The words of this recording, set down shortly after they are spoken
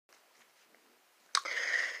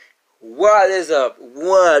What is up?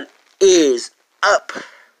 What is up?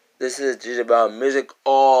 This is just about music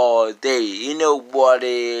all day. You know what it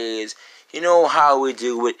is. You know how we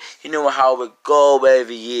do it. You know how we go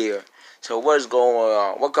every year. So what's going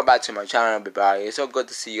on? Welcome back to my channel, everybody. It's so good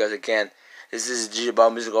to see you guys again. This is just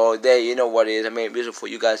about music all day. You know what it is. I made music for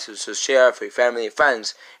you guys to share for your family and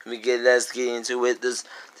friends. And let's get into it. This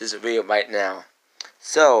video right now.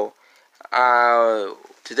 So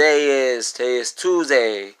today is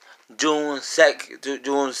Tuesday, June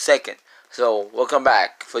 2nd. So welcome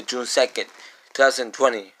back for June 2nd,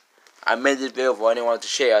 2020. I made this video for anyone to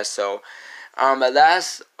share. So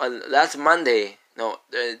last Monday,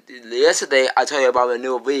 yesterday I told you about a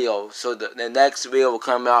new video. So the next video will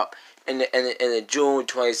come out in the June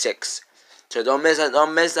 26th. So don't miss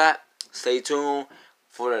that. Stay tuned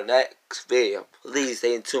for the next video. Please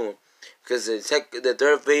stay tuned. Because the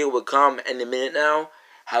third video will come in a minute now.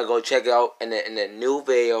 I'll go check it out in the new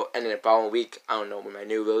video, and in the following week, I don't know when my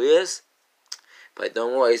new video is. But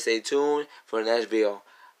don't worry, stay tuned for the next video.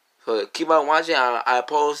 So keep on watching. I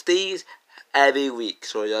post these every week.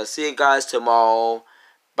 So I'll see you guys tomorrow.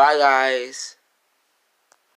 Bye, guys.